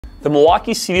The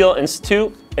Milwaukee CDL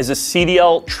Institute is a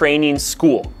CDL training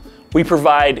school. We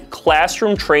provide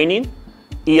classroom training,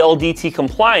 ELDT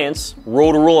compliance,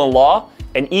 road rule and law,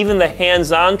 and even the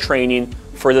hands-on training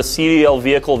for the CDL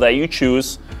vehicle that you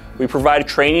choose. We provide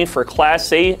training for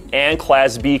Class A and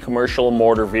Class B commercial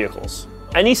motor vehicles.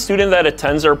 Any student that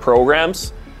attends our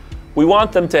programs, we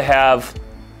want them to have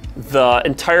the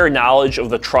entire knowledge of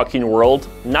the trucking world,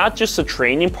 not just the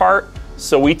training part.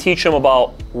 So we teach them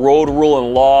about road rule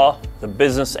and law, the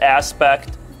business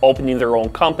aspect, opening their own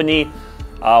company,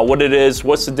 what it is,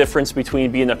 what's the difference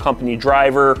between being a company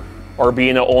driver or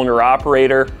being an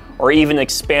owner-operator, or even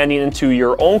expanding into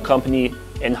your own company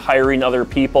and hiring other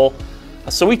people.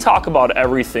 So we talk about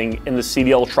everything in the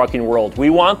CDL trucking world.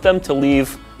 We want them to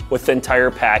leave with the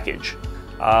entire package.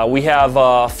 We have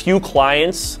a few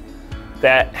clients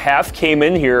that have came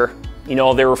in here, you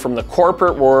know, they were from the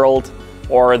corporate world,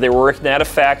 or they were working at a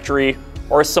factory,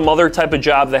 or some other type of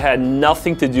job that had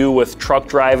nothing to do with truck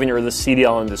driving or the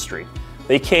CDL industry.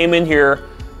 They came in here,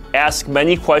 asked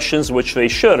many questions, which they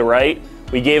should, right?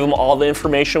 We gave them all the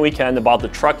information we can about the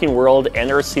trucking world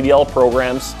and our CDL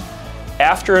programs.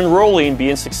 After enrolling,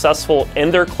 being successful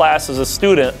in their class as a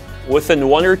student, within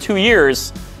 1 or 2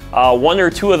 years, 1 or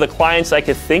 2 of the clients I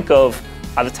could think of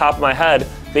at the top of my head,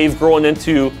 they've grown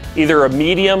into either a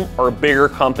medium or a bigger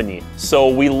company. So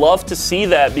we love to see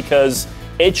that because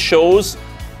it shows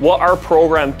what our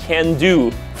program can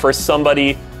do for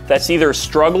somebody that's either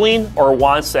struggling or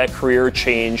wants that career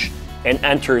change and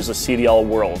enters the CDL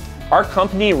world. Our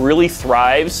company really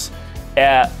thrives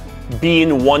at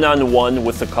being one-on-one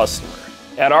with the customer.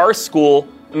 At our school,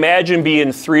 imagine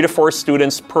being 3 to 4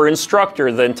 students per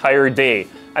instructor the entire day.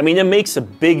 I mean, it makes a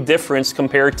big difference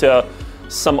compared to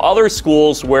some other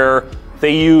schools where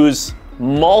they use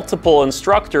multiple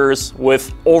instructors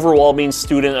with overwhelming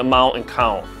student amount and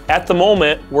count. At the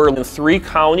moment, we're in 3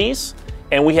 counties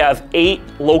and we have 8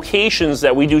 locations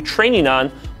that we do training on,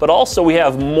 but also we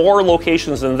have more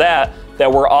locations than that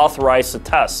that we're authorized to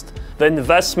test. The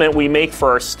investment we make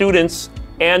for our students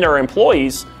and our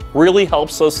employees really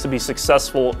helps us to be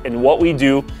successful in what we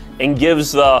do and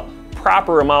gives the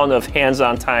proper amount of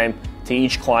hands-on time to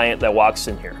each client that walks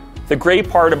in here. The great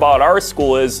part about our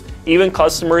school is even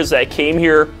customers that came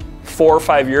here 4 or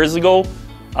 5 years ago,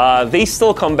 they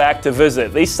still come back to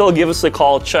visit. They still give us a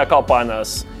call, check up on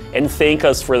us, and thank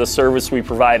us for the service we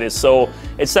provided. So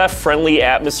it's that friendly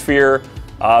atmosphere,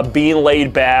 being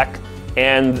laid back,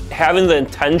 and having the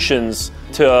intentions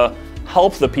to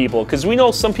help the people. Because we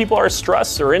know some people are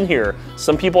stressed, they're in here.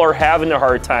 Some people are having a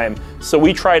hard time. So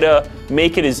we try to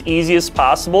make it as easy as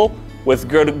possible with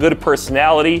good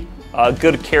personality,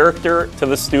 good character to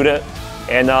the student,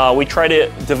 and we try to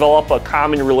develop a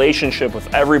common relationship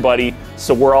with everybody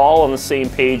so we're all on the same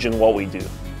page in what we do.